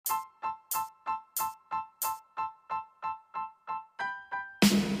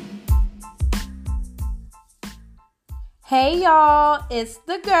Hey y'all, it's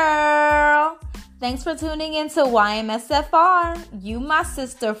the girl. Thanks for tuning in to YMSFR. You my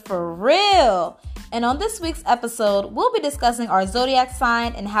sister for real. And on this week's episode, we'll be discussing our zodiac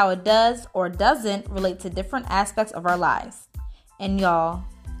sign and how it does or doesn't relate to different aspects of our lives. And y'all,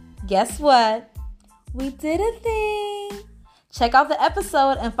 guess what? We did a thing. Check out the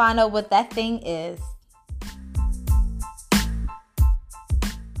episode and find out what that thing is.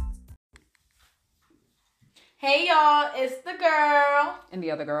 Hey y'all, it's the girl. And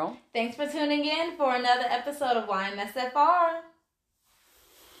the other girl. Thanks for tuning in for another episode of YMSFR.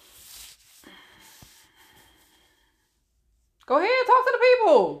 Go ahead, talk to the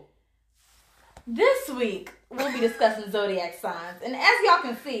people. This week, we'll be discussing zodiac signs. And as y'all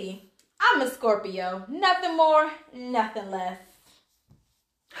can see, I'm a Scorpio. Nothing more, nothing less.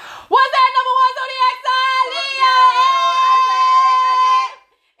 What's that number one zodiac sign?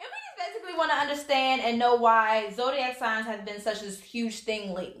 And we just basically want to understand and know why zodiac signs have been such a huge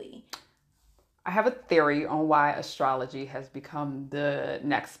thing lately. I have a theory on why astrology has become the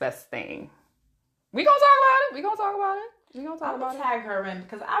next best thing. We gonna talk about it. I'm gonna tag her in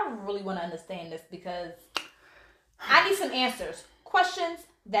because I really want to understand this because I need some answers. Questions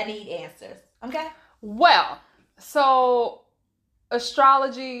that need answers. Okay? Well, so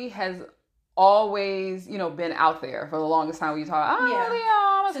astrology has always, been out there for the longest time. We talk, Leo,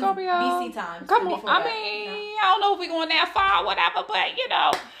 I'm a Scorpio. BC times. Come on. I don't know if we're going that far or whatever, but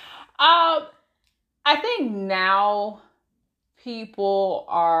I think now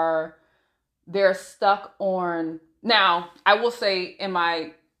they're stuck on. Now, I will say in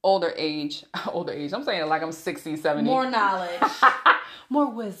my older age, I'm saying it like I'm 60, 70. More knowledge. More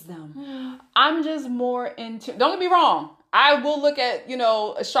wisdom. I'm just more into, don't get me wrong. I will look at,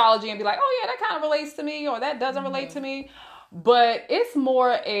 astrology and be like, oh yeah, that kind of relates to me or that doesn't relate to me. But it's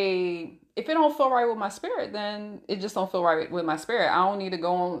more if it don't feel right with my spirit, then it just don't feel right with my spirit. I don't need to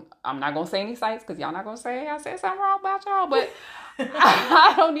go on, I'm not going to say any sites because y'all not going to say I said something wrong about y'all. But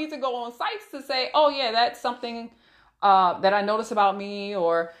I don't need to go on sites to say, oh yeah, that's something that I notice about me,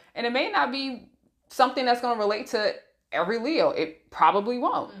 and it may not be something that's going to relate to every Leo. It probably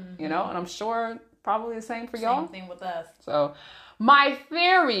won't, and I'm sure probably the same for y'all. Same thing with us. So my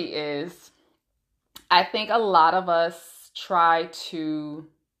theory is, I think a lot of us try to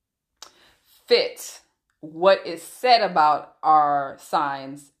fit what is said about our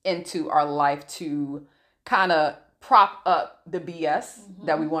signs into our life to kind of prop up the BS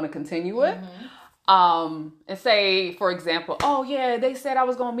that we want to continue with. And say, for example, oh yeah, they said I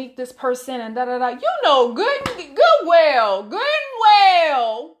was going to meet this person and da-da-da. Good and well,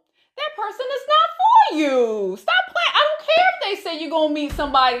 that person is not for you. Stop playing. I don't care if they say you're going to meet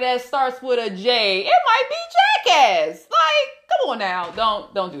somebody that starts with a J. It might be Jackass. Like, come on now.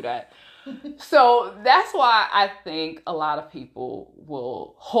 Don't do that. So that's why I think a lot of people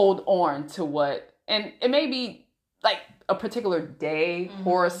will hold on to what, and it may be like a particular day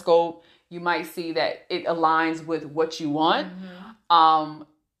horoscope. You might see that it aligns with what you want.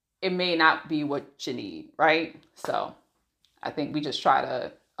 It may not be what you need, right? So I think we just try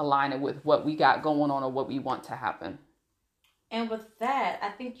to align it with what we got going on or what we want to happen. And with that, I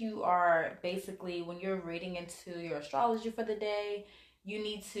think you are basically, when you're reading into your astrology for the day, you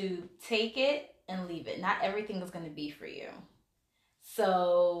need to take it and leave it. Not everything is going to be for you.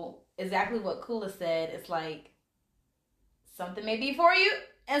 So exactly what Kula said, it's like something may be for you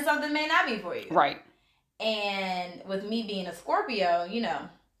and something may not be for you. Right. And with me being a Scorpio,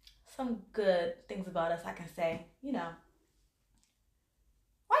 some good things about us I can say, Why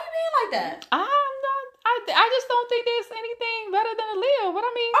you being like that? I'm not, I just don't think there's anything better than a Leo. But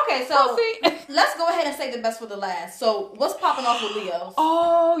I mean, okay, so let's go ahead and say the best for the last. So what's popping off with Leos?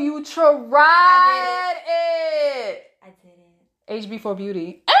 Oh, you tried it. I did it. Age before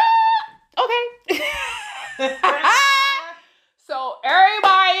beauty. Okay. So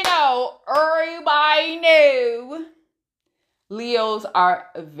everybody know, Leos are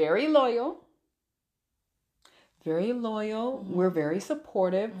very loyal. Very loyal. We're very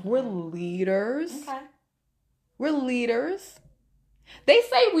supportive. We're leaders. Okay. We're leaders. They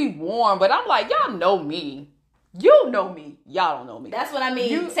say we warm, but I'm like, y'all know me. You know me. Y'all don't know me. That's what I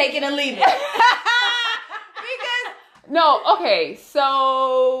mean. Take it and leave it. No, okay,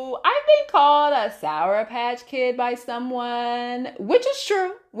 so I've been called a Sour Patch Kid by someone, which is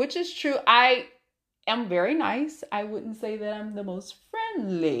true. I am very nice. I wouldn't say that I'm the most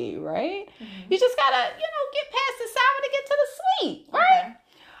friendly, right? You just gotta, get past the sour to get to the sweet, right?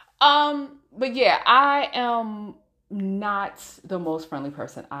 Okay. But yeah, I am not the most friendly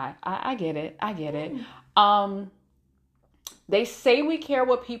person. I get it. They say we care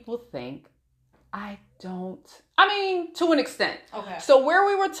what people think. I don't. I mean, to an extent. Okay. So where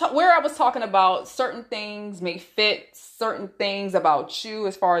I was talking about certain things may fit certain things about you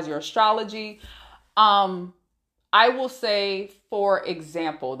as far as your astrology. I will say, for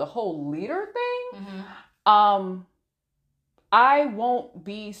example, the whole leader thing. Mm-hmm. I won't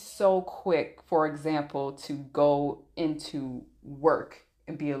be so quick, for example, to go into work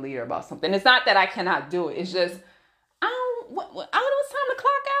and be a leader about something. It's not that I cannot do it. It's just I don't know. It's time to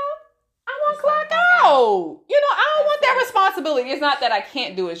clock out. I want to clock out. You know, I don't want that responsibility. It's not that I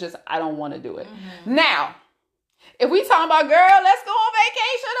can't do it. It's just I don't want to do it. Mm-hmm. Now, if we talking about, girl, let's go on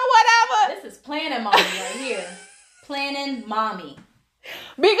vacation or whatever. This is planning mommy right here. Planning mommy.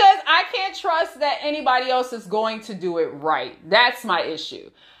 Because I can't trust that anybody else is going to do it right. That's my issue.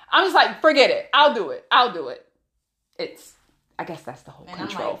 I'm just like, forget it. I'll do it. I guess that's the whole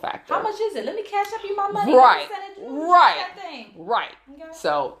control factor. How much is it? Let me cash up you my money. Right. Okay.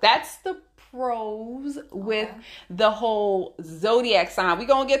 So that's the pros with the whole zodiac sign. We're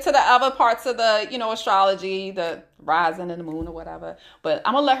going to get to the other parts of the, astrology, the rising and the moon or whatever. But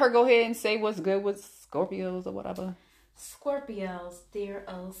I'm going to let her go ahead and say what's good with Scorpios or whatever. Scorpios, dear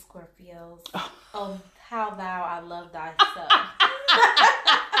old Scorpios, oh, how thou I love thyself.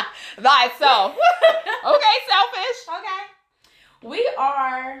 Thyself. Okay, selfish. Okay. We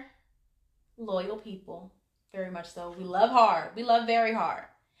are loyal people, very much so. We love hard. We love very hard.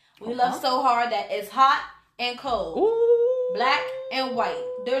 We love so hard that it's hot and cold. Ooh. Black and white.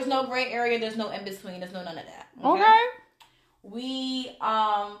 There's no gray area. There's no in between. There's no none of that. Okay. We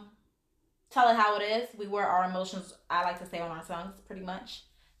tell it how it is. We wear our emotions, I like to say, on our tongues, pretty much.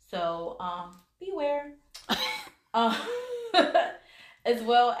 So, beware. As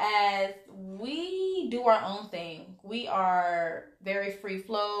well as we do our own thing. We are very free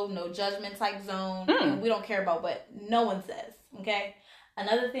flow, no judgment type zone. And we don't care about what no one says, okay?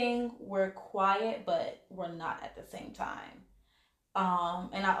 Another thing, we're quiet, but we're not at the same time.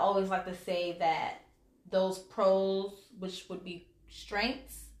 And I always like to say that those pros, which would be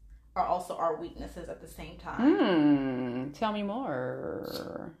strengths, are also our weaknesses at the same time. Tell me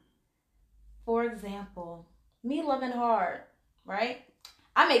more. For example, me loving hard, right?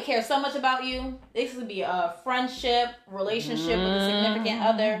 I may care so much about you. This could be a friendship, relationship with a significant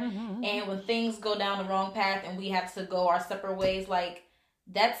other. And when things go down the wrong path and we have to go our separate ways, like,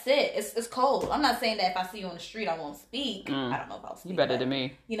 that's it. It's cold. I'm not saying that if I see you on the street, I won't speak. I don't know if I'll speak. You better than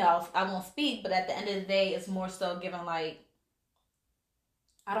me. I won't speak. But at the end of the day, it's more so given like,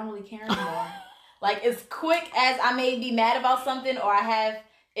 I don't really care anymore. Like, as quick as I may be mad about something or I have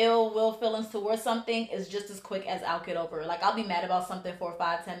ill will feelings towards something, is just as quick as I'll get over it. Like, I'll be mad about something for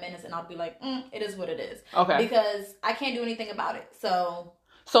 5-10 minutes and I'll be like, it is what it is. Okay. Because I can't do anything about it. So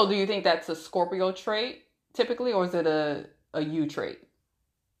do you think that's a Scorpio trait typically, or is it a you trait?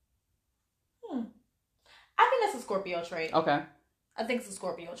 I think that's a Scorpio trait. Okay. I think it's a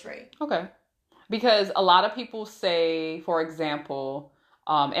Scorpio trait. Okay. Because a lot of people say, for example,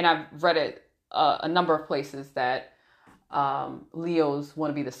 and I've read it a number of places, that Leos want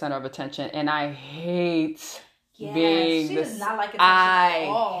to be the center of attention, and I hate being she does not like attention at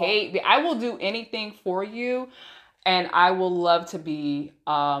all. I will do anything for you, and I will love to be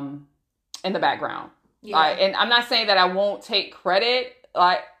in the background. Yeah. And I'm not saying that I won't take credit.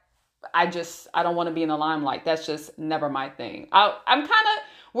 Like, I don't want to be in the limelight. That's just never my thing. I'm kind of,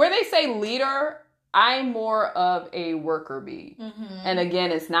 where they say leader, I'm more of a worker bee. Mm-hmm. And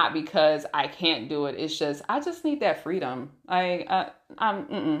again, it's not because I can't do it. It's just, I just need that freedom. I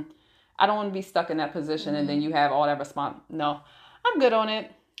don't want to be stuck in that position and then you have all that response. No, I'm good on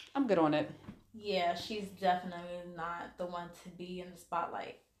it. Yeah, she's definitely not the one to be in the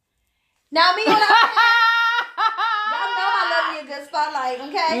spotlight. Now, me, when y'all know I love me a good spotlight,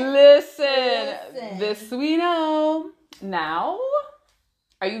 okay? Listen. This we know. Now,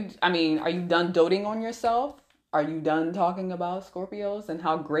 are you done doting on yourself? Are you done talking about Scorpios and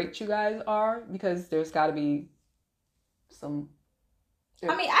how great you guys are? Because there's got to be some...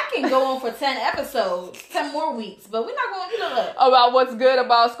 I can go on for 10 episodes, 10 more weeks, but we're not going to do that. About what's good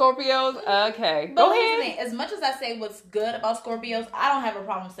about Scorpios? Okay. But go ahead. As much as I say what's good about Scorpios, I don't have a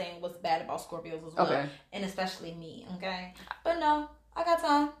problem saying what's bad about Scorpios as well. Okay. And especially me, okay? But no, I got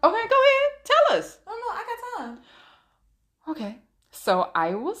time. Okay, go ahead. Tell us. No, I got time. Okay. So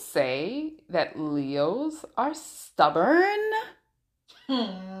I will say that Leos are stubborn.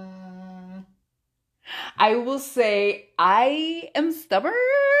 I will say I am stubborn.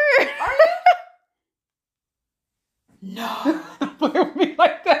 Are you? No. Don't play with me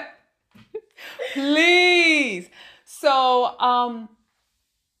like that. Please. So,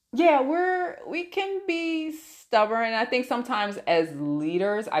 Yeah, we can be stubborn. I think sometimes as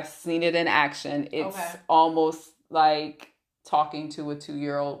leaders, I've seen it in action. It's almost like talking to a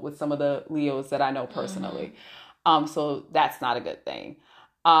 2-year-old with some of the Leos that I know personally. So that's not a good thing.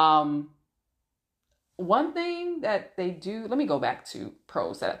 One thing that they do, let me go back to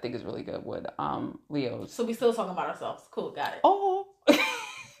pros that I think is really good with Leos. So we still talking about ourselves. Cool, got it. Oh.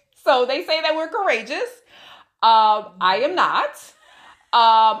 So they say that we're courageous. I am not.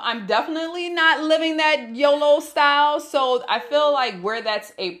 I'm definitely not living that YOLO style. So I feel like where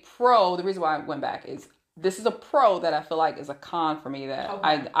that's a pro, the reason why I went back is this is a pro that I feel like is a con for me that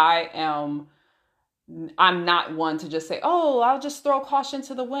I'm not one to just say, oh, I'll just throw caution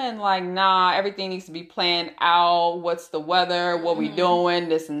to the wind. Like, nah, everything needs to be planned out. What's the weather? What we doing?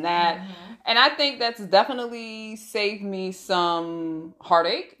 This and that. And I think that's definitely saved me some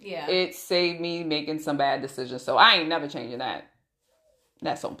heartache. Yeah. It saved me making some bad decisions. So I ain't never changing that.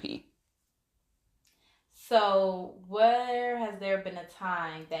 That's on P. So where has there been a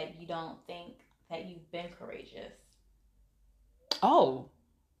time that you don't think that you've been courageous? Oh,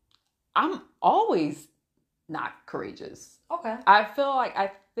 I'm always not courageous. Okay. I feel like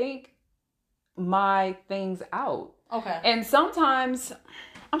I think my things out. Okay. And sometimes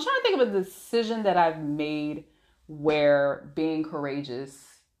I'm trying to think of a decision that I've made where me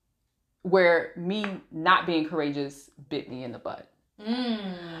not being courageous bit me in the butt.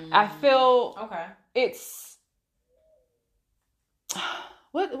 I feel it's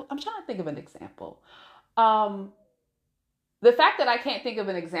what I'm trying to think of an example. The fact that I can't think of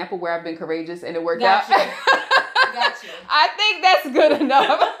an example where I've been courageous and it worked out. Got you. I think that's good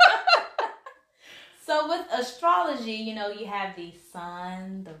enough. So with astrology, you have the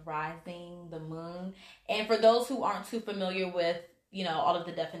sun, the rising, the moon. And for those who aren't too familiar with, all of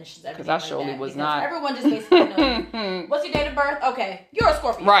the definitions, everything because I surely was not. Everyone just basically knows. What's your date of birth? Okay, you're a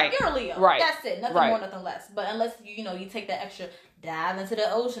Scorpio. Right. You're a Leo. Right. That's it. Nothing more, nothing less. But unless, you take that extra dive into the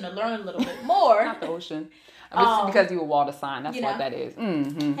ocean to learn a little bit more. Not the ocean. It's because you a water sign. That's what that is.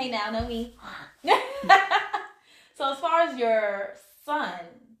 Mm-hmm. Hey now, know me. So as far as your sun,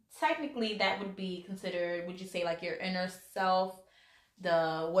 technically that would be considered, would you say, like your inner self,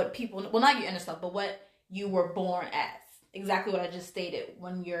 not your inner self, but what you were born as. Exactly what I just stated.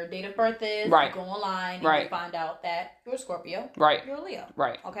 When your date of birth is, you go online and you find out that you're a Scorpio. Right. You're a Leo.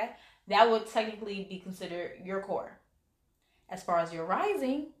 Right. Okay. That would technically be considered your core. As far as your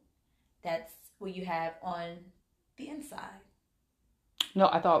rising, that's what you have on the inside. No,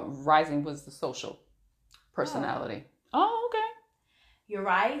 I thought rising was the social personality. Oh, okay. Your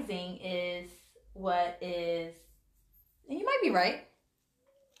rising is what is, and you might be right.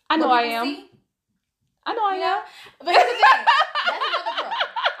 I know I am. I know I am. But here's the thing. That's another pro.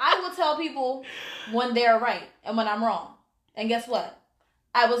 I will tell people when they're right and when I'm wrong. And guess what?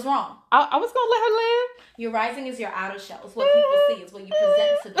 I was wrong. I was going to let her live. Your rising is your outer shell. It's what people see. It's what you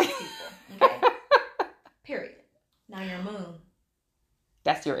present to those people. Okay? Period. Now your moon.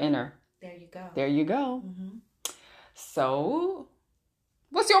 That's your inner. There you go. There you go. Mm-hmm. So,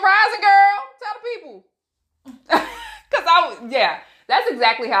 what's your rising, girl? Tell the people. That's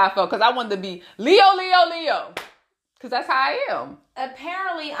exactly how I felt. Because I wanted to be Leo, Leo, Leo. Because that's how I am.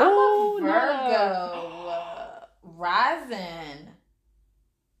 Apparently, I'm a Virgo rising.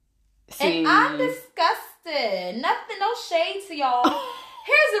 See. And I'm disgusted. Nothing, no shade to y'all.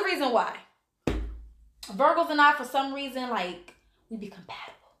 Here's the reason why. Virgos and I, for some reason, like, we be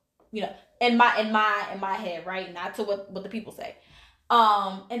compatible. In my head, right? Not to what the people say.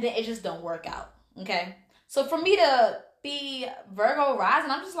 And then it just don't work out. Okay? So for me to be Virgo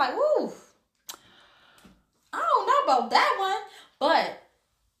rising, I'm just like, woo. I don't know about that one. But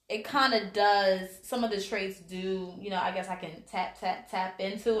it kind of does, some of the traits do, I guess I can tap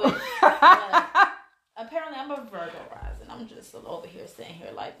into it. But apparently I'm a Virgo rising. I'm just over here sitting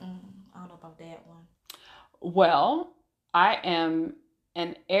here like, I don't know about that one. Well, I am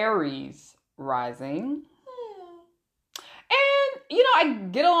an Aries rising. And, I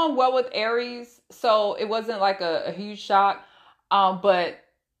get along well with Aries, so it wasn't like a huge shock. But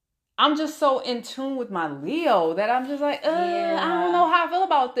I'm just so in tune with my Leo that I'm just like, I don't know how I feel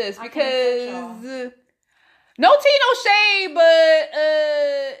about this. Because no tea, no shade, but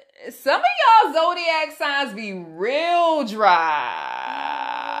some of y'all zodiac signs be real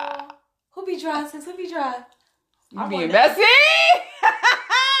dry. Who be dry, sis? Who be dry? You being messy?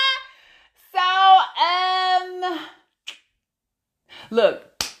 So,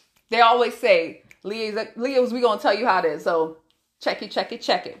 look, they always say, Leos, we gonna tell you how it is. So, check it.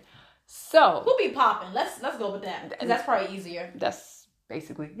 So, who be popping? Let's go with that. 'Cause that's probably easier. That's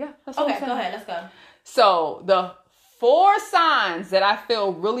basically, that's okay. Go ahead, let's go. So the 4 signs that I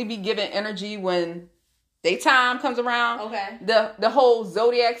feel really be giving energy when daytime comes around. Okay. The whole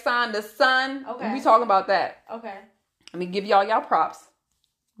zodiac sign, the sun. Okay. We talking about that. Okay. Let me give y'all props.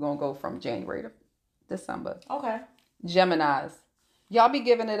 We're going to go from January to December. Okay. Geminis. Y'all be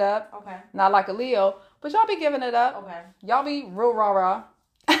giving it up. Okay. Not like a Leo, but y'all be giving it up. Okay. Y'all be real rah-rah.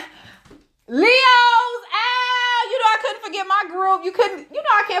 Leos! Ow! You know I couldn't forget my group. You know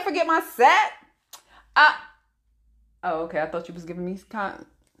I can't forget my set. Oh, okay. I thought you was giving me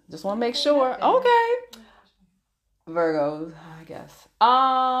just want to make sure. Okay. Virgos, I guess.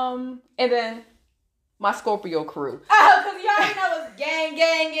 And then my Scorpio crew. Oh, because you already know it's gang,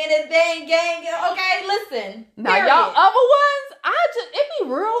 and it's gang. Okay, listen. Now, y'all other ones, it be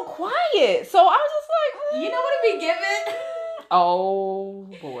real quiet. So I was just like, You know what it be giving? Oh,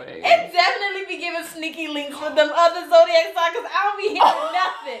 boy. It definitely be giving sneaky links with them other zodiac signs because I don't be hearing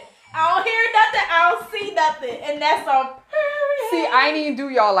nothing. I don't hear nothing. I don't see nothing. And that's all. See, I ain't even do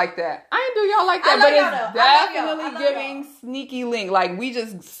y'all like that. I ain't do y'all like that. But it's definitely giving sneaky link. Like, we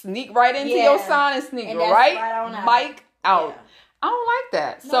just sneak right into your sign and sneak right Mike out. Yeah. I don't like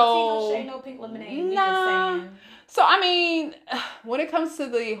that. No tea, no shade, no pink lemonade. Nah. Just saying. So, I mean, when it comes to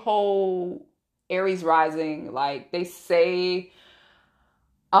the whole Aries rising, like they say,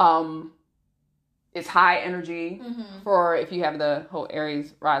 it's high energy for if you have the whole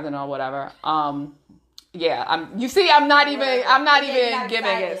Aries rising or whatever. Yeah, I'm not even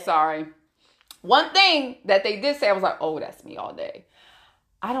giving it. Sorry. One thing that they did say, I was like, oh, that's me all day.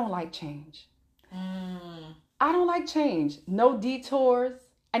 I don't like change. I don't like change. No detours.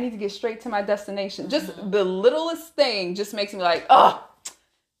 I need to get straight to my destination. Just the littlest thing just makes me like, oh,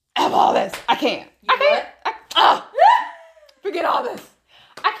 F all this. I can't. Forget all this.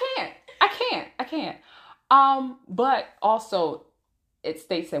 I can't. But also it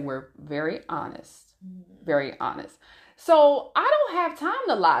states that we're very honest. Very honest. So I don't have time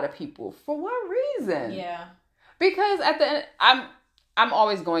to lie to people. For what reason? Yeah. Because at the end, I'm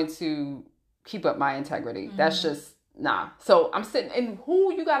always going to keep up my integrity. That's just So I'm sitting, and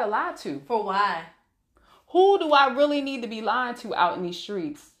who you gotta lie to? For why? Who do I really need to be lying to out in these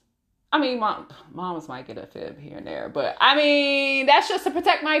streets? I mean, moms might get a fib here and there, but I mean, that's just to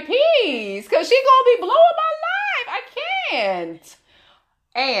protect my peace, because she gonna be blowing my life. I can't.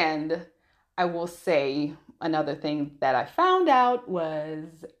 And I will say another thing that I found out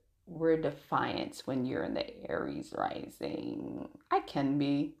was we're defiant when you're in the Aries rising. I can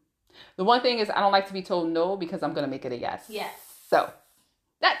be. The one thing is I don't like to be told no because I'm going to make it a yes. Yes. So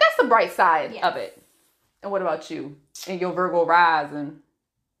that's the bright side of it. And what about you and your Virgo rising?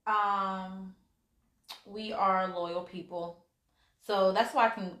 We are loyal people. So that's why I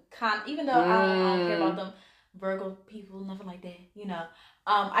can even though I don't care about them Virgo people, nothing like that, you know.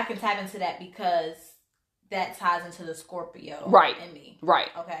 I can tap into that because that ties into the Scorpio in me. Right.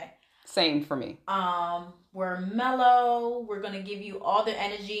 Okay. Same for me. We're mellow. We're going to give you all the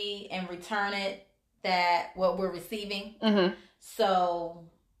energy and return it what we're receiving. So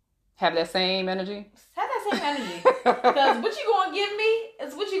have that same energy. Have that same energy. Because what you going to give me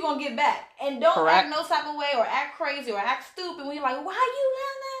is what you going to get back. And don't act no type of way or act crazy or act stupid when you're like, why you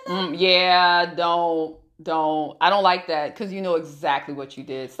letting that? Yeah, don't. I don't like that because you know exactly what you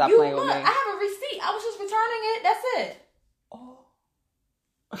did. Stop playing with me. I have a receipt. I was just returning it. That's it. Oh.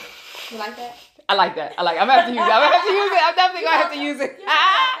 You like that? I like that. I'm going to have to use it. I'm definitely going to have to use it.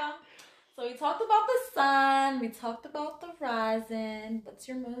 So we talked about the sun. We talked about the rising. What's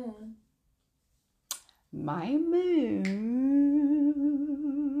your moon? My moon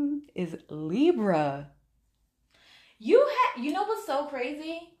is Libra. You know what's so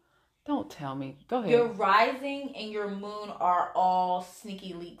crazy? Don't tell me. Go ahead. Your rising and your moon are all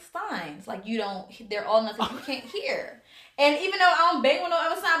sneaky leak signs. Like they're all nothing you can't hear. And even though I don't bang with no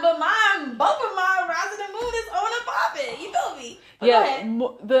other sign, but both of my rising and moon is on and popping. You feel me?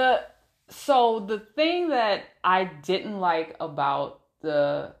 But so the thing that I didn't like about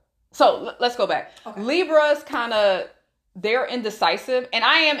so let's go back. Okay. Libras they're indecisive, and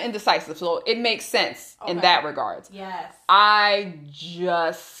I am indecisive, so it makes sense in that regard. Yes. I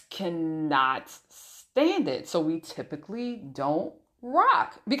just cannot stand it. So we typically don't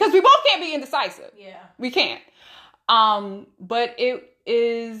rock because we both can't be indecisive. Yeah. We can't. But it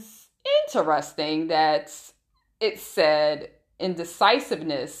is interesting that it said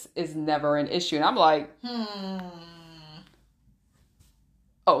indecisiveness is never an issue. And I'm like,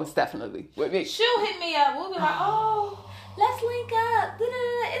 oh, it's definitely with me. She'll hit me up. We'll be like, oh, let's link up.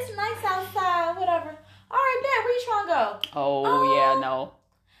 It's nice outside, whatever. All right, bet. Where you trying to go? Oh, yeah, no.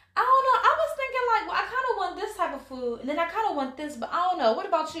 I don't know. I was thinking like, well, I kind of want this type of food, and then I kind of want this, but I don't know. What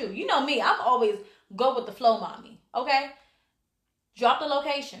about you? You know me. I'm always go with the flow, mommy. Okay? Drop the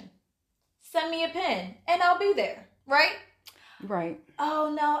location. Send me a pin, and I'll be there. Right? Right.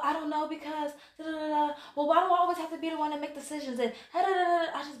 Oh, no, I don't know because, well, why do I always have to be the one to make decisions? And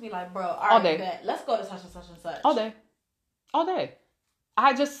I just be like, bro, all right, bet. Let's go to such and such and such. All day.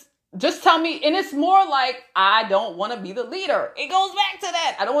 I just tell me, and it's more like, I don't want to be the leader. It goes back to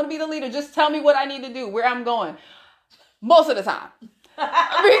that. I don't want to be the leader. Just tell me what I need to do, where I'm going. Most of the time.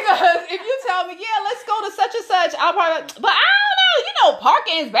 Because if you tell me, yeah, let's go to such and such, I'll probably, but I don't know,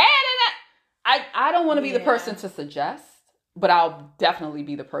 parking's bad and I don't want to be the person to suggest, but I'll definitely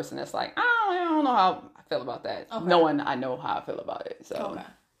be the person that's like, I don't know how I feel about that. Okay. Knowing I know how I feel about it. So,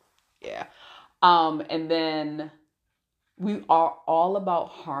 yeah. And then we are all about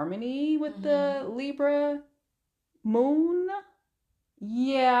harmony with the Libra moon.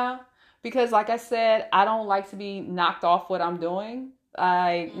 Yeah. Because like I said, I don't like to be knocked off what I'm doing.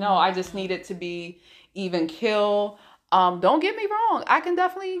 I just need it to be even kill. Don't get me wrong. I can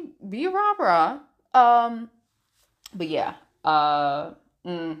definitely be a rah-rah. But yeah.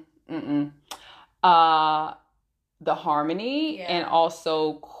 The harmony and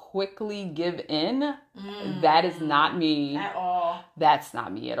also quickly give in. That is not me. At all. That's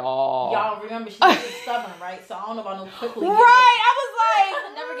not me at all. Y'all remember she's stubborn, right? So I don't know about no quickly give in. I was like,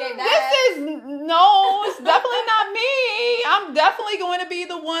 I never gave that. It's definitely not me. I'm definitely going to be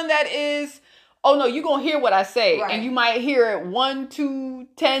the one that is, oh no, you're going to hear what I say. Right. And you might hear it 1, 2,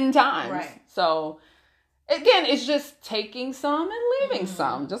 10 times. Right. So again, it's just taking some and leaving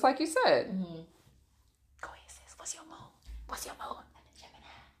some, just like you said. Go ahead, sis. What's your moon? Gemini.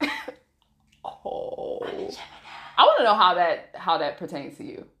 Oh. I want to know how that pertains to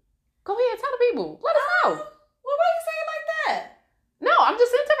you. Go ahead, tell the people. Let us know. Well, why you say it like that? No, I'm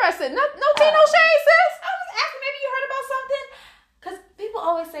just interested. No tea, no shade, sis. I was asking, maybe you heard about something. Because people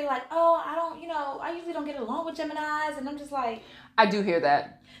always say like, oh, I usually don't get along with Geminis. And I'm just like. I do hear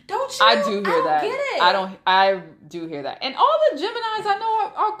that. Don't you? I do hear that. Get it. I do hear that. And all the Geminis I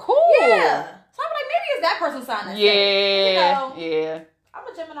know are cool. Yeah. So I'm like, maybe it's that person's sign that yeah. I'm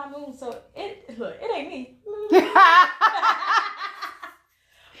a Gemini moon, so it ain't me.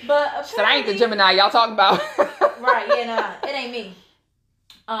 But so I ain't the Gemini y'all talking about. Right, yeah, it ain't me.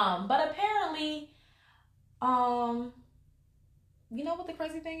 But apparently, you know what the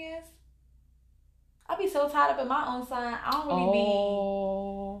crazy thing is? I be so tied up in my own sign. I don't really be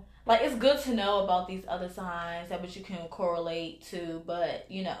like, it's good to know about these other signs that which you can correlate to, but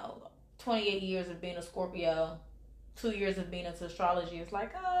 28 years of being a Scorpio, 2 years of being into astrology, it's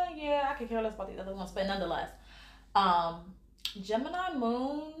like, yeah, I could care less about these other ones, but nonetheless, Gemini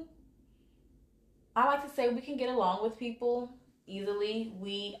moon, I like to say we can get along with people easily.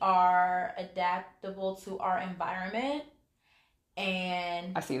 We are adaptable to our environment.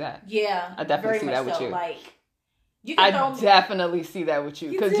 And I see that. Yeah. I definitely see that with you. Like, definitely see that with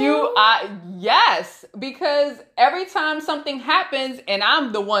you. Because yes. Because every time something happens and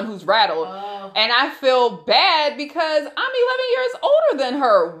I'm the one who's rattled and I feel bad because I'm 11 years older than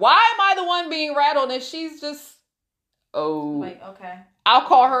her. Why am I the one being rattled and she's just, like, okay. I'll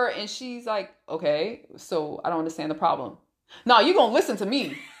call her and she's like, okay, so I don't understand the problem. No, you're going to listen to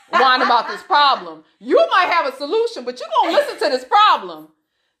me whine about this problem. You might have a solution, but you're going to listen to this problem.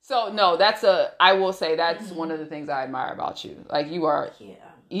 So, no, I will say that's one of the things I admire about you. Like, you are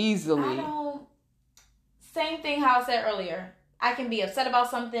easily. Same thing how I said earlier. I can be upset about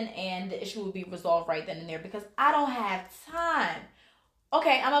something and the issue will be resolved right then and there because I don't have time.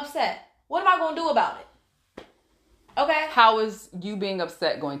 Okay, I'm upset. What am I going to do about it? Okay? How is you being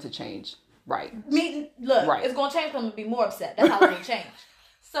upset going to change? Right. It's going to change because I'm going to be more upset. That's how it's going to change.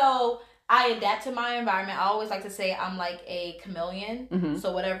 So I adapt to my environment. I always like to say I'm like a chameleon. Mm-hmm.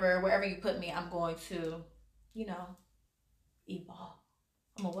 So wherever you put me, I'm going to, evolve.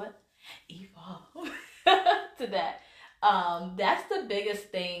 I'm a what? Evolve to that. That's the biggest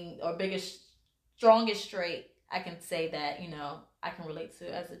thing or strongest trait I can say that, I can relate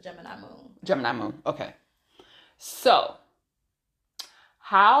to as a Gemini moon. Gemini moon. Okay. So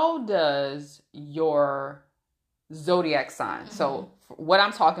how does your zodiac sign, so what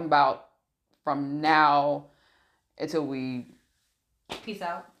I'm talking about from now until we peace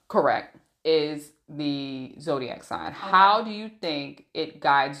out, correct, is the zodiac sign. Okay. How do you think it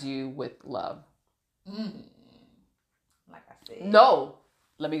guides you with love? Like I said. No,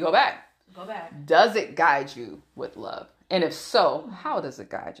 let me go back. Go back. Does it guide you with love? And if so, how does it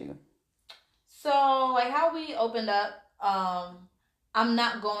guide you? So, like how we opened up, I'm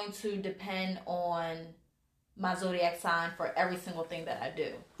not going to depend on my zodiac sign for every single thing that I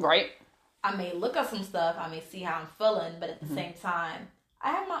do. Right. I may look up some stuff. I may see how I'm feeling, but at the same time,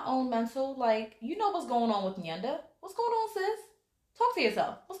 I have my own mental, like, you know what's going on with Nyanda. What's going on, sis? Talk to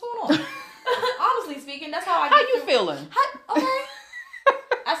yourself. What's going on? Honestly speaking, that's how I get How you feeling? Okay.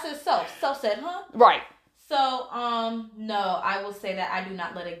 I said self. Self said, huh? Right. So, no, I will say that I do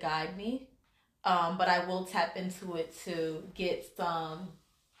not let it guide me. But I will tap into it to get some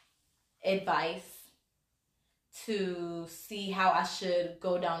advice to see how I should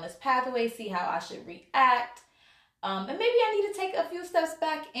go down this pathway, see how I should react. And maybe I need to take a few steps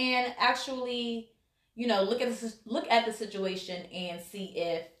back and actually, look at the situation and see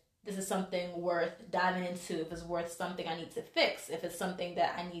if this is something worth diving into, if it's worth something I need to fix, if it's something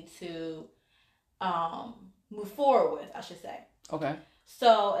that I need to move forward with, I should say. Okay.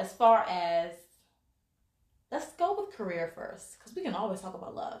 So as far as, let's go with career first, because we can always talk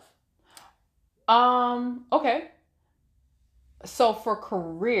about love. Okay. So for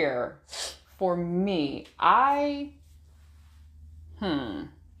career, for me, I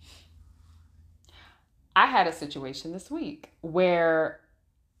had a situation this week where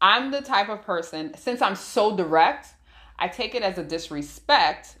I'm the type of person, since I'm so direct, I take it as a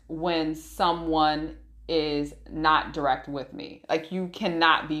disrespect when someone is not direct with me. Like, you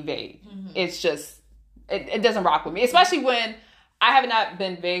cannot be vague. Mm-hmm. It's just, it doesn't rock with me, especially when I have not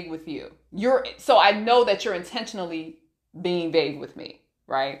been vague with you. So I know that you're intentionally being vague with me,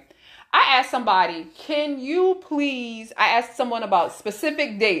 right? I asked somebody, I asked someone about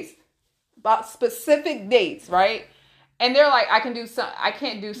specific dates, right? And they're like, I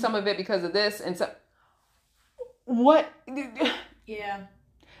can't do some of it because of this. And so, what? Yeah.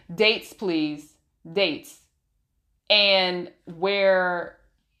 Dates, please. Dates. And where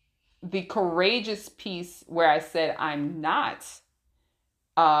the courageous piece where I said I'm not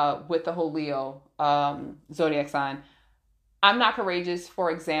with the whole Leo zodiac sign, I'm not courageous.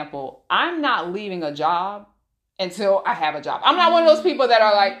 For example, I'm not leaving a job until I have a job. I'm not one of those people that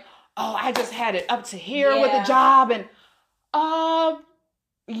are like, oh, I just had it up to here with a job. And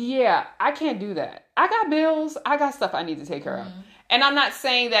yeah, I can't do that. I got bills. I got stuff I need to take care of. And I'm not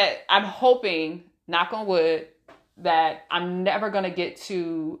saying that I'm hoping, knock on wood, that I'm never going to get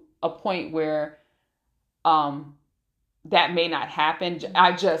to a point where that may not happen.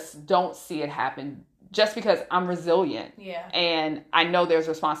 I just don't see it happen just because I'm resilient. Yeah. And I know there's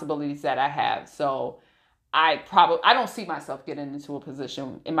responsibilities that I have. So I don't see myself getting into a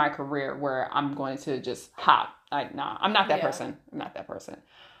position in my career where I'm going to just hop. Like, nah, I'm not that person. I'm not that person.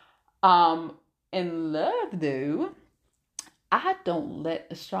 In love, though, I don't let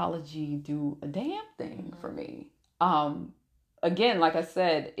astrology do a damn thing for me. Again, like I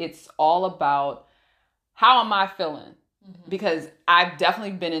said, it's all about how am I feeling? Because I've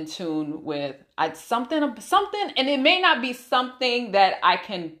definitely been in tune with something, and it may not be something that I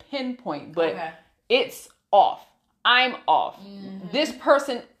can pinpoint, but it's off. I'm off. This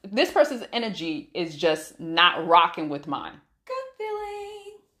person's energy is just not rocking with mine. Good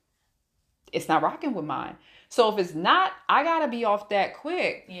feeling. It's not rocking with mine. So if it's not, I gotta be off that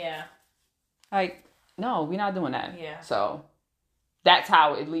quick. Yeah. Like, no, we're not doing that. Yeah. So that's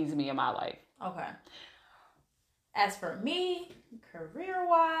how it leads me in my life. Okay. As for me,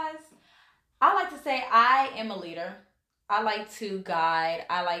 career-wise, I like to say I am a leader. I like to guide.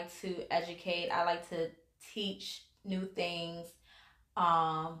 I like to educate. I like to teach new things.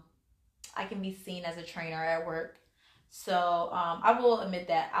 I can be seen as a trainer at work. So I will admit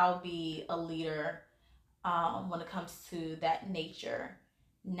that I'll be a leader when it comes to that nature.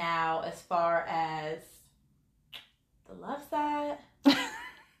 Now, as far as the love side,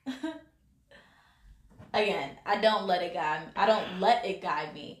 again, I don't let it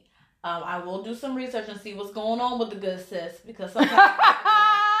guide me. I will do some research and see what's going on with the good sis, because sometimes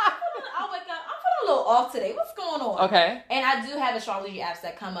I'll wake up, I'm feeling a little off today. What's going on? Okay. And I do have astrology apps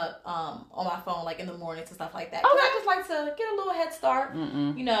that come up on my phone, like in the mornings and stuff like that. Because I just like to get a little head start.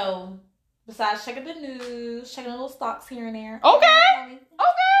 You know, besides checking the news, checking a little stocks here and there. Okay.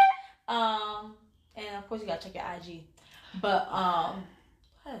 And of course you gotta check your IG. But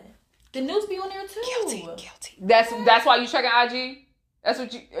what? The news be on there too. Guilty. That's why you checking IG? That's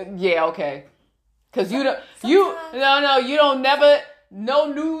what you. Yeah, okay. Cause you don't. You don't never.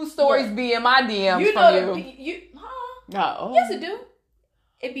 No news stories be in my DMs from you. No. Yes, it do.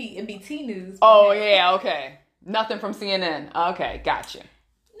 It be T News. Oh yeah, okay. Nothing from CNN. Okay, gotcha.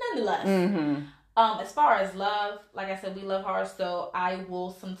 Nonetheless, as far as love, like I said, we love hard, so I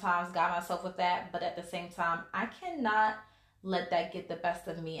will sometimes guide myself with that. But at the same time, I cannot let that get the best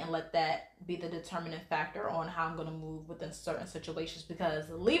of me and let that be the determining factor on how I'm going to move within certain situations, because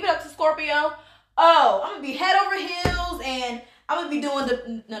leave it up to Scorpio. Oh, I'm going to be head over heels and I'm going to be doing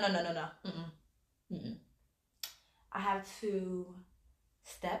the... No. I have to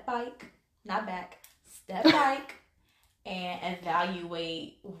step back and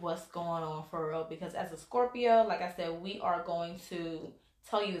evaluate what's going on for real. Because as a Scorpio, like I said, we are going to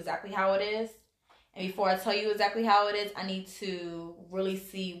tell you exactly how it is. And before I tell you exactly how it is, I need to really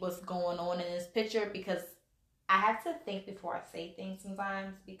see what's going on in this picture, because I have to think before I say things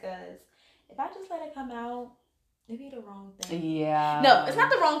sometimes, because if I just let it come out, it'd be the wrong thing. Yeah. No, it's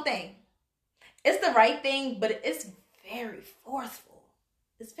not the wrong thing. It's the right thing, but it's very forceful.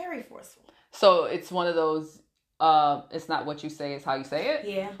 It's very forceful. So it's one of those, it's not what you say, it's how you say it?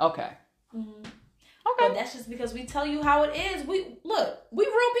 Yeah. Okay. Mm-hmm. Okay. But that's just because we tell you how it is. We real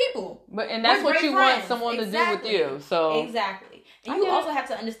people. And that's what you want someone to do with you. So exactly. And you also have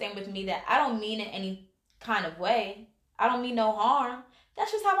to understand with me that I don't mean it any kind of way. I don't mean no harm.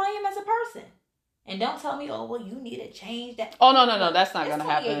 That's just how I am as a person. And don't tell me, oh, well, you need to change that. Oh, no, that's not going to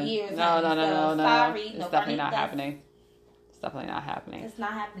happen. Years, no. Sorry, it's definitely not happening. It's definitely not happening. It's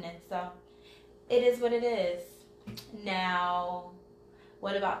not happening. So it is what it is. Now,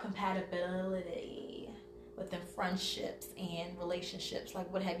 what about compatibility within friendships and relationships?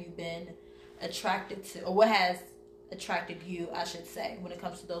 Like, what have you been attracted to, or what has attracted you, I should say, when it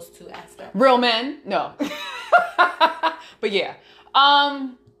comes to those two aspects? Real men? No. But yeah.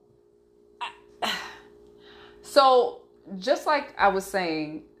 So just like I was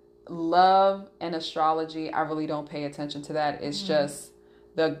saying, love and astrology, I really don't pay attention to that. It's just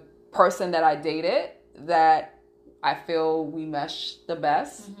the person that I dated that I feel we mesh the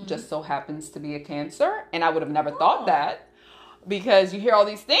best just so happens to be a Cancer. And I would have never thought that, because you hear all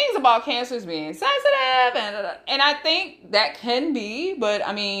these things about Cancers being sensitive, and I think that can be, but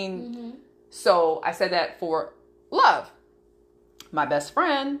I mean, so I said that for love. My best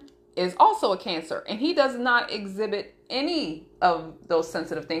friend is also a Cancer, and he does not exhibit any of those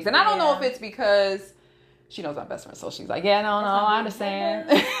sensitive things. And I don't know if it's because she knows my best friend, so she's like, yeah, no, I understand.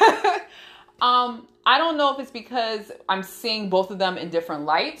 I don't know if it's because I'm seeing both of them in different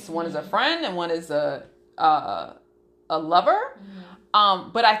lights. One is a friend and one is a lover.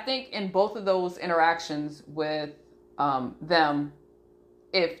 But I think in both of those interactions with them,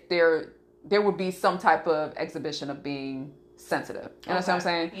 if there would be some type of exhibition of being sensitive. You know what I'm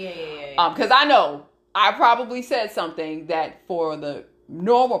saying? Yeah. Because I know I probably said something that for the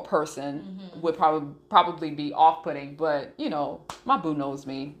normal person would probably be off-putting, but you know, my boo knows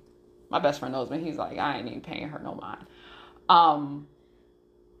me. My best friend knows me. He's like, I ain't even paying her no mind.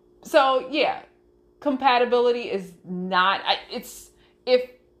 So yeah, compatibility is not, it's,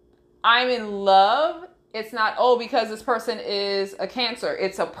 if I'm in love, it's not, because this person is a Cancer.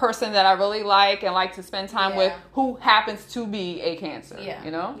 It's a person that I really like and like to spend time with who happens to be a Cancer,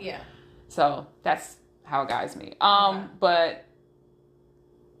 you know? Yeah. So that's how guys meet. But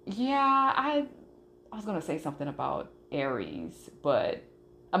yeah, I was going to say something about Aries, but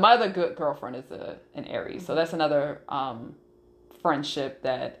my other good girlfriend is an Aries. So that's another friendship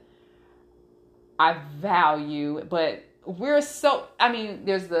that I value. But there's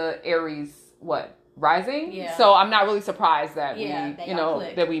the Aries, rising? Yeah. So I'm not really surprised that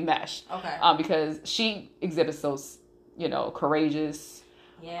that we mesh. Okay. Because she exhibits those, courageous.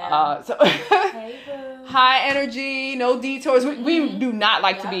 Yeah. High energy, no detours. We do not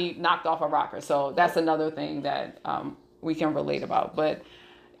like to be knocked off a rocker. So that's another thing that we can relate about. But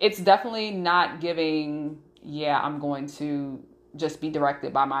it's definitely not giving, I'm going to just be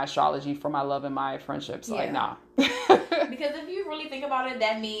directed by my astrology for my love and my friendships. Yeah. Like, nah. Because if you really think about it,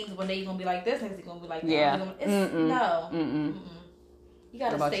 that means one day you're going to be like this, next day you're going to be like that. Yeah. No. You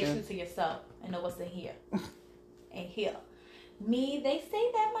got to stay true to yourself and know what's in here. And here. Me, they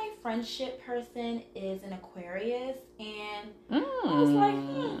say that my friendship person is an Aquarius, and I was like,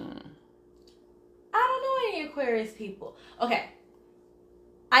 I don't know any Aquarius people. Okay.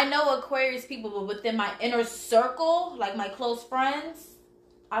 I know Aquarius people, but within my inner circle, like my close friends,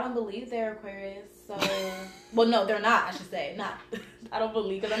 I don't believe they're Aquarius. So, well, no, they're not. I should say not. I don't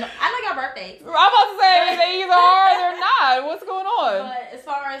believe, because I know your birthdays. I'm about to say they either are or they're not. What's going on? But as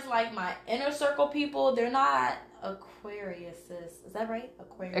far as like my inner circle people, they're not Aquariuses. Is that right?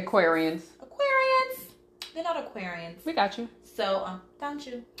 Aquarians. They're not Aquarians. We got you. So, don't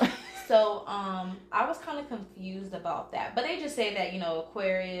you? So, I was kind of confused about that. But they just say that,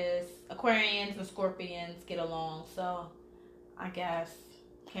 Aquarians and Scorpions get along. So, I guess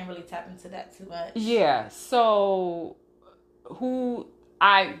can't really tap into that too much. Yeah. So, who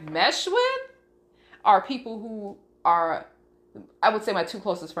I mesh with are people who are, I would say, my two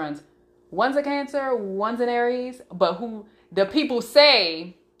closest friends. One's a Cancer, one's an Aries, but who the people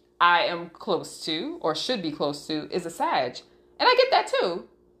say I am close to or should be close to is a Sag. And I get that too.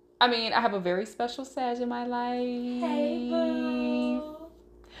 I mean, I have a very special Sag in my life. Hey, boo.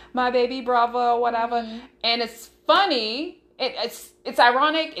 my baby brother, whatever. Mm-hmm. And it's funny. It's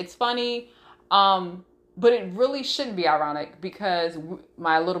ironic. It's funny. But it really shouldn't be ironic because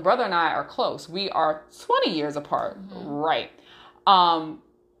my little brother and I are close. We are 20 years apart. Mm-hmm. Right.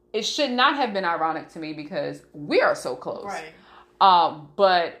 It should not have been ironic to me because we are so close. Right.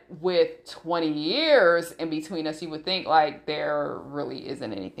 But with 20 years in between us, you would think like there really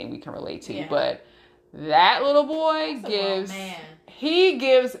isn't anything we can relate to. Yeah. But that little boy gives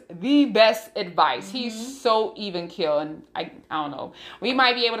the best advice. Mm-hmm. He's so even keel. And I don't know. We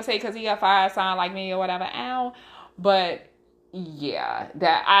might be able to say because he got fire sign like me or whatever. Ow. But yeah,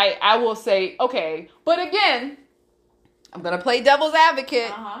 that I will say, okay. But again, I'm going to play devil's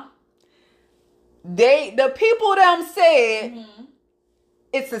advocate. Uh-huh. The people them said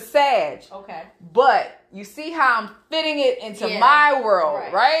it's a Sag. Okay. But you see how I'm fitting it into my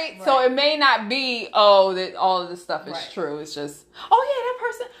world, right? So it may not be, that all of this stuff is true. It's just, that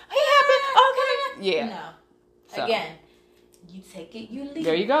person, he happened. Okay. Yeah. No. So. Again, you take it, you leave.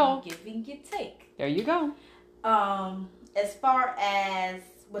 There you go. You give and you take. There you go. As far as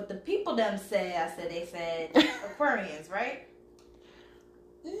what the people them say, they said Aquarians, right?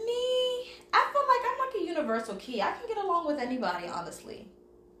 Me, I feel like I'm like a universal key. I can get along with anybody, honestly.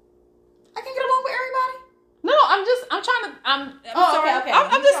 I can get along with everybody. No, I'm sorry. Okay.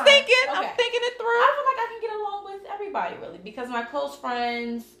 I'm just thinking. Okay. I'm thinking it through. I feel like I can get along with everybody, really, because my close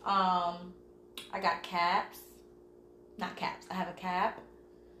friends, I got Caps. Not Caps. I have a Cap.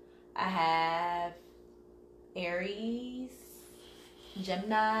 I have Aries,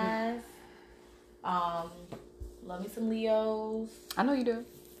 Geminis. Love me some Leos. I know you do.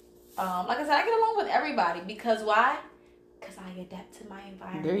 Like I said, I get along with everybody because why? Because I adapt to my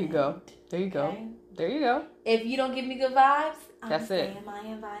environment. There you go. Okay? There you go. If you don't give me good vibes, I'm staying in my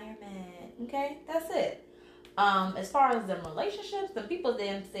environment. Okay? That's it. As far as the relationships, the people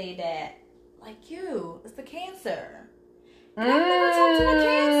then say that, like you, it's the Cancer. And I've never talked to a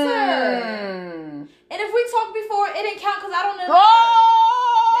Cancer. And if we talked before, it didn't count because I don't know.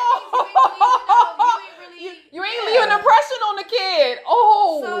 You ain't leaving an impression on the kid.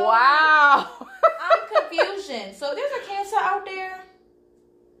 Oh, so, wow. I'm confusion. So there's a Cancer out there.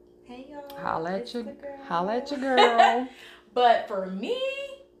 Hey, y'all. Holla at your girl. But for me,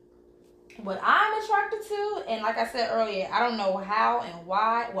 what I'm attracted to, and like I said earlier, I don't know how and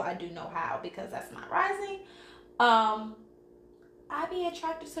why. Well, I do know how because that's my rising. I be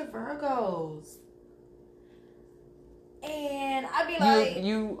attracted to Virgos. And I'd be like...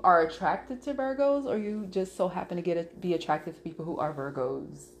 You are attracted to Virgos, or you just so happen to be attracted to people who are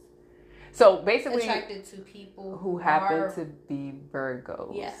Virgos? So basically... Attracted to people who happen to be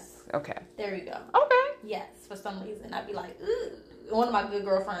Virgos. Yes. Okay. There you go. Okay. Yes, for some reason. I'd be like, ooh. One of my good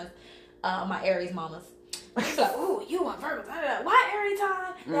girlfriends, my Aries mamas, she's like, ooh, you want Virgos. Why Aries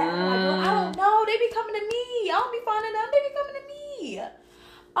time? Like, well, I don't know. They be coming to me. I don't be finding them. They be coming to me.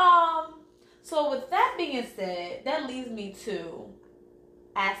 So with that being said, that leads me to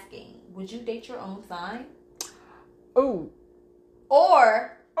asking, would you date your own sign? Ooh.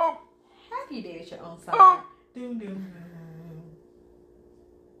 Or have you dated your own sign? I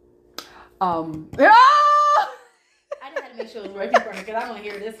just had to make sure it was working for me because I want to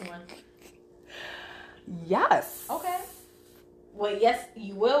hear this one. Yes. Okay. Well, yes,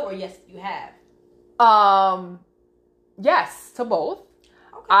 you will, or yes, you have. Yes to both.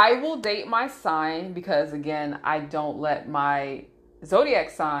 Okay. I will date my sign because, again, I don't let my zodiac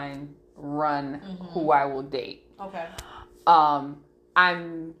sign run who I will date. Okay.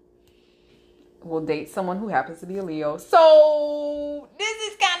 Will date someone who happens to be a Leo. So this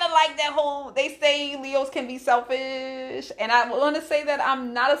is kind of like that whole, they say Leos can be selfish. And I want to say that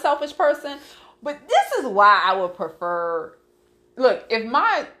I'm not a selfish person. But this is why I would prefer, look, if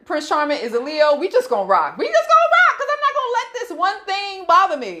my Prince Charming is a Leo, we just gonna rock. We just gonna rock because I'm not gonna let this one thing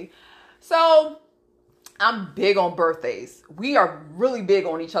bother me. So I'm big on birthdays. We are really big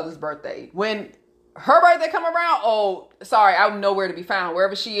on each other's birthday. When her birthday come around, I'm nowhere to be found.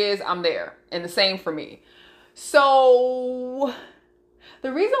 Wherever she is, I'm there. And the same for me. So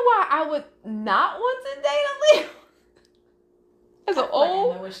the reason why I would not want to date a Leo is an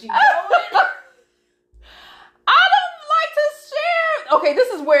old... I don't like to share. Okay, this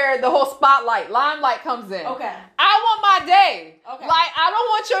is where the whole limelight comes in. Okay. I want my day. Okay. Like, I don't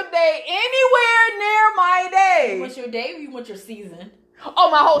want your day anywhere near my day. You want your day or you want your season? Oh,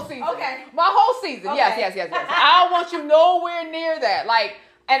 my whole season. Okay. My whole season. Okay. Yes. I don't want you nowhere near that. Like,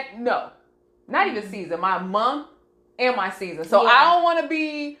 and no, not even season. My month and my season. So I don't want to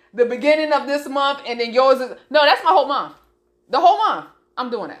be the beginning of this month and then yours is... No, that's my whole month. The whole month. I'm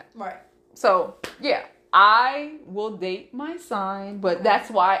doing that. Right. So, yeah. I will date my sign, but that's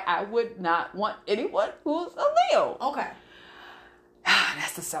why I would not want anyone who's a Leo. Okay.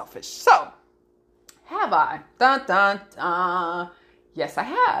 That's the selfish. So, have I? Dun, dun, dun. Yes, I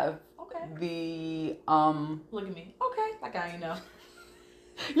have. Okay. Look at me. Okay. Like I ain't know.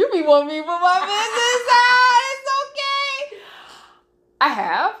 You be wanting me for my business. It's okay. I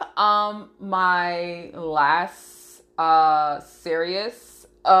have. My last serious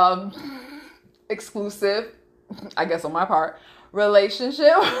exclusive, I guess on my part,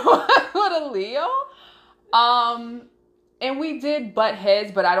 relationship with a Leo. And we did butt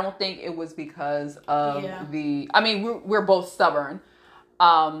heads, but I don't think it was because of I mean, we're both stubborn.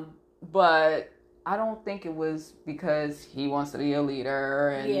 But I don't think it was because he wants to be a leader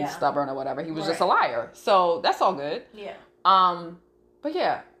and stubborn or whatever. He was just a liar. So that's all good. Yeah. But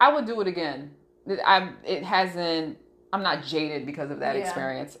yeah, I would do it again. I'm not jaded because of that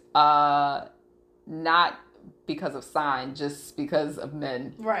experience. Not because of sign, just because of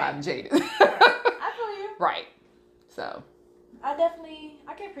men. Right. I'm jaded. Right. I feel you. Right. So. I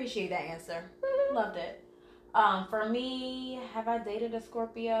can appreciate that answer. Mm-hmm. Loved it. For me, have I dated a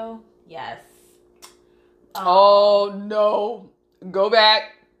Scorpio? Yes. Oh no. Go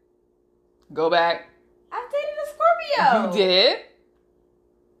back. I've dated a Scorpio. You did?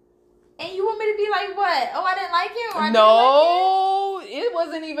 And you want me to be like what? Oh, I didn't like him? Or no, like it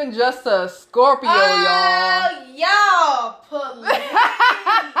wasn't even just a Scorpio, y'all. Y'all, please.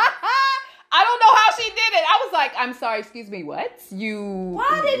 I don't know how she did it. I was like, I'm sorry, excuse me, what?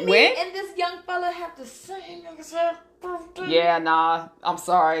 Why did me and this young fella have to sing his birthday? Yeah, nah, I'm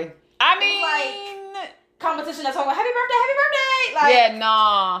sorry. I mean, like, competition that's talking about happy birthday. Like, yeah,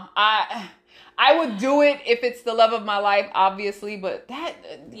 nah. I would do it if it's the love of my life, obviously, but that,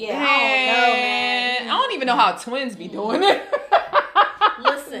 I don't know, man. I don't even know how twins be doing it.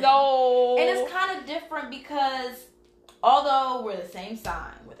 Listen. No. And it's kind of different because although we're the same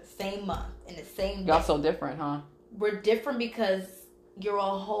sign, we're the same month, and the same day, y'all so different, huh? We're different because you're a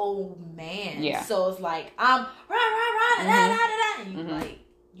whole man. Yeah. So it's like, I'm and you like,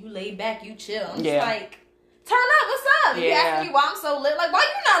 you lay back, you chill. I'm just like, turn up, what's up? Yeah. You asking me why I'm so lit, like, why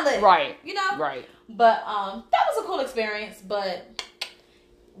you not lit? Right. You know? Right. But that was a cool experience, but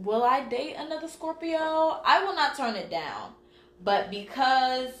will I date another Scorpio? I will not turn it down. But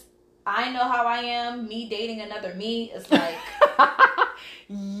because I know how I am, me dating another me, it's like...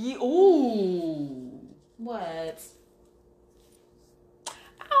 Ooh. What?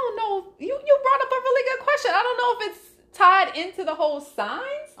 I don't know. You brought up a really good question. I don't know if it's tied into the whole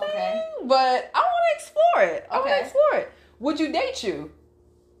signs thing, but I want to explore it. Would you date you?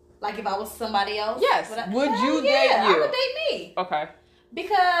 Like if I was somebody else? Yes. Would you date you? I would date me. Okay.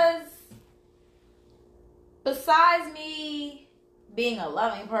 Because besides me being a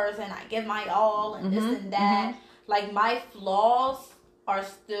loving person, I give my all and this and that. Like my flaws are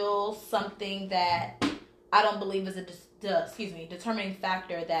still something that I don't believe is a determining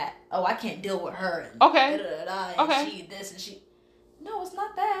factor that, oh, I can't deal with her and and she this and she. No, it's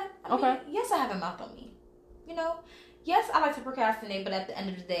not that. I mean, yes, I have a mouth on me. You know, yes, I like to procrastinate, but at the end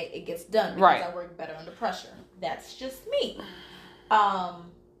of the day, it gets done because I work better under pressure. That's just me.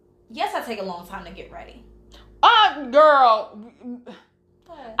 Yes, I take a long time to get ready. Girl,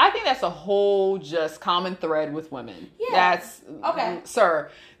 I think that's a whole just common thread with women. Yeah. That's sir.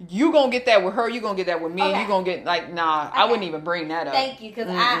 You gonna get that with her. You gonna get that with me. You gonna get I wouldn't even bring that up. Thank you, because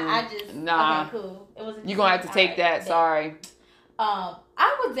I just okay, cool. It was. You gonna have to take that. Sorry.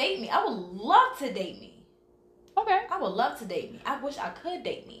 I would date me. I would love to date me. Okay. I would love to date me. I wish I could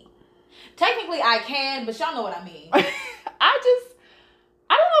date me. Technically, I can, but y'all know what I mean. I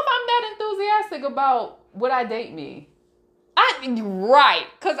don't know if I'm that enthusiastic about would I date me.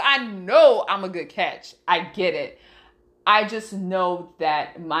 Because I know I'm a good catch. I get it. I just know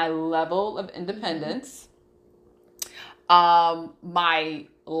that my level of independence, my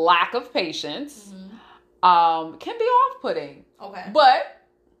lack of patience, can be off-putting. Okay. But,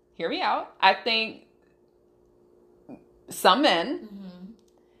 hear me out. I think some men,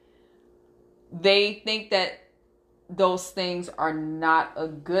 they think that those things are not a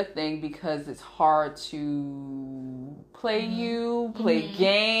good thing because it's hard to play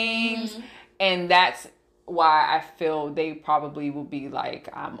games, and that's why I feel they probably will be like,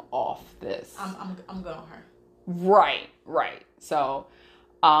 I'm off this. I'm going on her. Right. So,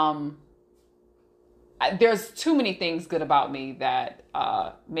 there's too many things good about me that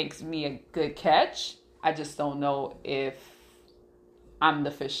makes me a good catch. I just don't know if I'm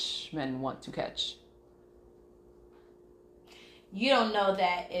the fish men want to catch. You don't know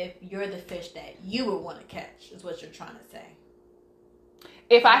that if you're the fish that you would want to catch, is what you're trying to say.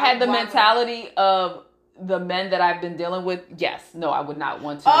 If I had the mentality of the men that I've been dealing with, yes. No, I would not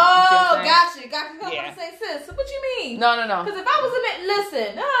want to. Oh, gotcha. I was Yeah. going to say, sis, what you mean? No. Because if I was a man,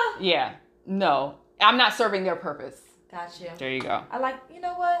 listen. Yeah. No. I'm not serving their purpose. Gotcha. There you go. I like, you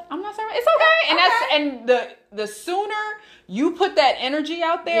know what? I'm not serving. It's okay. And the sooner you put that energy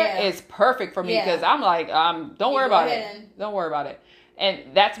out there, it's perfect for me because I'm like, don't worry about it. Don't worry about it.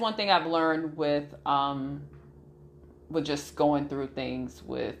 And that's one thing I've learned with just going through things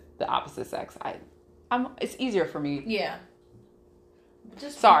with the opposite sex. It's easier for me. Yeah.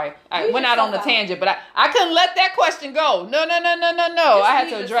 Sorry, I went out on a tangent, but I couldn't let that question go. No. I had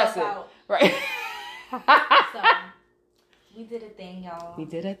to address it. Right. So, we did a thing, y'all. We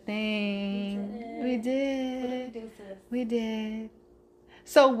did a thing. We did. What did we do, sis? We did.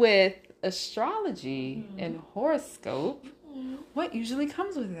 So with astrology and horoscope, what usually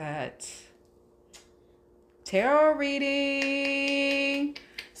comes with that? Tarot reading.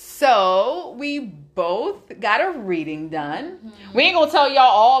 So we both got a reading done. We ain't gonna tell y'all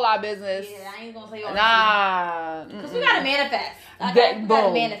all our business. Yeah, I ain't gonna tell y'all. Nah. Because we gotta manifest.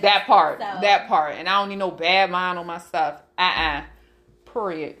 That part. And I don't need no bad mind on my stuff.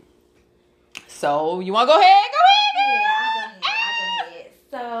 Period. So you wanna go ahead? Yeah, I'll go ahead.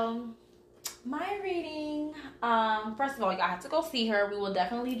 So my reading, first of all, y'all have to go see her. We will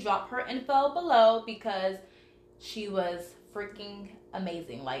definitely drop her info below because she was freaking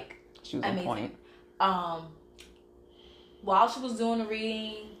amazing. Like, she was amazing. On point. While she was doing the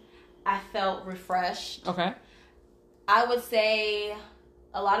reading, I felt refreshed. Okay. I would say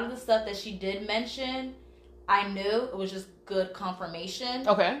a lot of the stuff that she did mention, I knew. It was just good confirmation.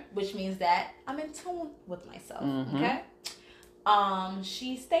 Okay. Which means that I'm in tune with myself. Okay.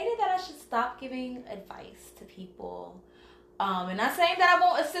 She stated that I should stop giving advice to people. And not saying that I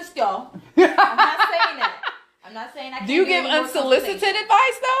won't assist y'all. I'm not saying that. I'm not saying I can't. Do you give unsolicited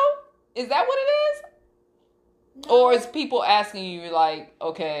advice though? Is that what it is? No. Or is people asking you like,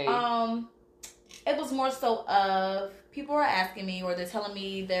 okay? It was more so of people are asking me or they're telling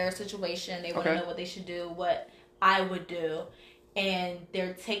me their situation. They want to know what they should do, what I would do. And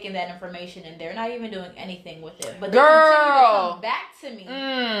they're taking that information and they're not even doing anything with it. But they continue to come back to me.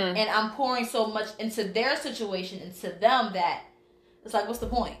 And I'm pouring so much into their situation, into them that it's like, what's the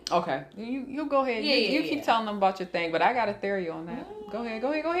point? Okay. You go ahead. You keep telling them about your thing, but I got a theory on that. Go ahead.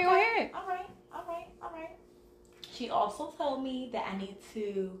 All right. She also told me that I need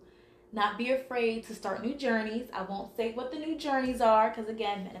to not be afraid to start new journeys. I won't say what the new journeys are because,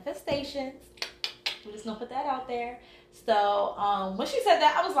 again, manifestations. We're just going to put that out there. So, when she said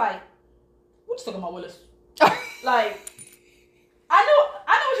that, I was like, what you talking about, Willis? Like, I know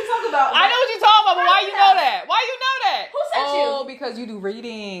what you're talking about. I know what you're talking about, but why you know that? Why you know that? Who sent you? Oh, because you do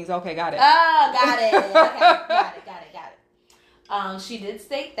readings. Okay, got it. Oh, got it. Okay, got it. She did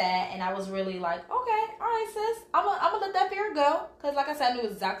state that, and I was really like, okay, all right, sis. I'm gonna let that fear go. Because, like I said, I knew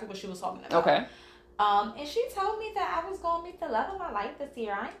exactly what she was talking about. Okay. And she told me that I was going to meet the love of my life this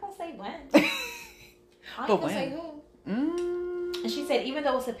year. I ain't going to say when. I ain't going to say who. And she said, even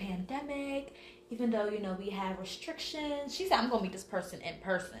though it's a pandemic, even though, we have restrictions, she said, I'm going to meet this person in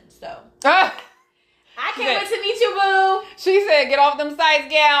person. So, I can't wait to meet you, boo. She said, get off them sites,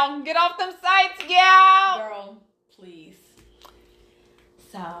 gal. Get off them sites, gal. Girl, please.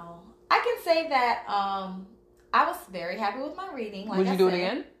 So, I can say that I was very happy with my reading. Like would you do it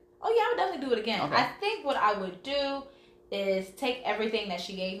again? Oh, yeah, I would definitely do it again. Okay. I think what I would do is take everything that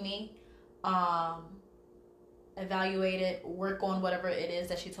she gave me, evaluate it, work on whatever it is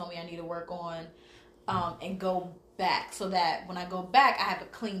that she told me I need to work on, and go back so that when I go back, I have a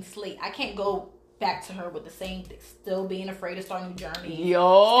clean slate. I can't go back to her with the same thing, still being afraid to start a new journey.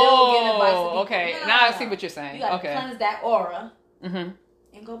 Still getting advice. Okay, now I see what you're saying. You gotta cleanse that aura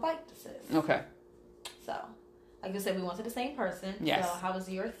and go bite the sis. Okay. So, like I said, we went to the same person. Yes. So, how was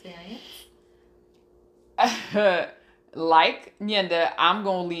your experience? Like Nyenda, I'm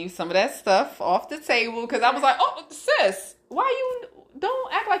gonna leave some of that stuff off the table because I was like, oh, sis, why you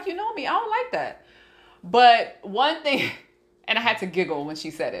don't act like you know me? I don't like that. But one thing, and I had to giggle when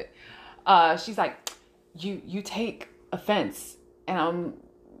she said it. She's like, you take offense, and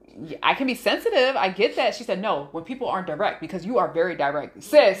I can be sensitive. I get that. She said, no, when people aren't direct, because you are very direct.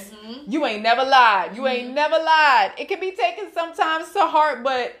 Sis, you ain't never lied. You ain't never lied. It can be taken sometimes to heart,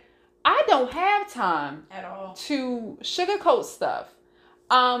 but I don't have time at all to sugarcoat stuff.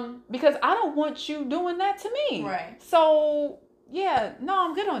 Because I don't want you doing that to me. Right. So, yeah, no,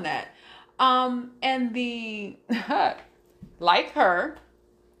 I'm good on that. And the, like her,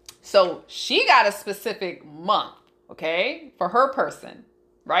 so she got a specific month, okay, for her person,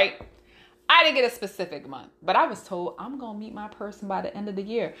 right? I didn't get a specific month, but I was told I'm going to meet my person by the end of the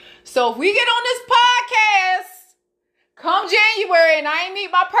year. So if we get on this podcast, come January, and I ain't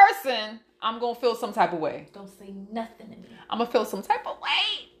meet my person, I'm going to feel some type of way. Don't say nothing to me. I'm going to feel some type of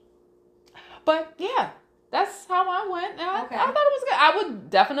way. But yeah, that's how I went. And I thought it was good. I would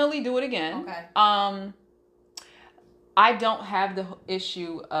definitely do it again. Okay. I don't have the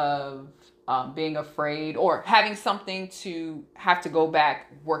issue of being afraid or having something to have to go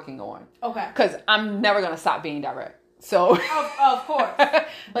back working on. Okay. Because I'm never going to stop being direct. So. Of course.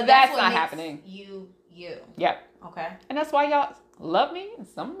 But that's not happening. You. Yep. Okay. And that's why y'all love me and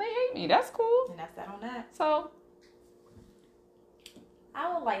some may hate me. That's cool. And that's that on that. So.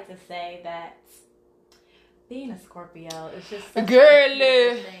 I would like to say that being a Scorpio is just such a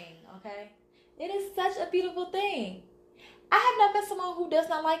beautiful thing, okay? It is such a beautiful thing. I have not met someone who does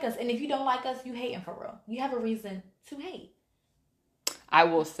not like us. And if you don't like us, you hating for real. You have a reason to hate. I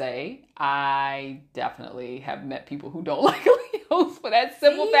will say, I definitely have met people who don't like Leos for that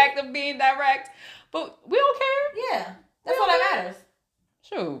simple fact of being direct. But we don't care. Yeah. That's all that matters.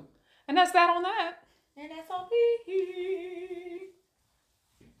 True. And that's that on that. And that's on me.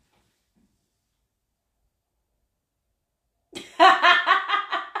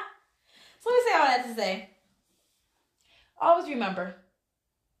 So let me say all that to say. Always remember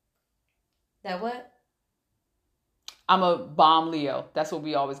that what? I'm a bomb Leo. That's what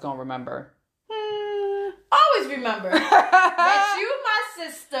we always gonna remember. Always remember that you my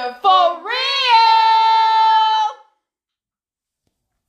sister for real.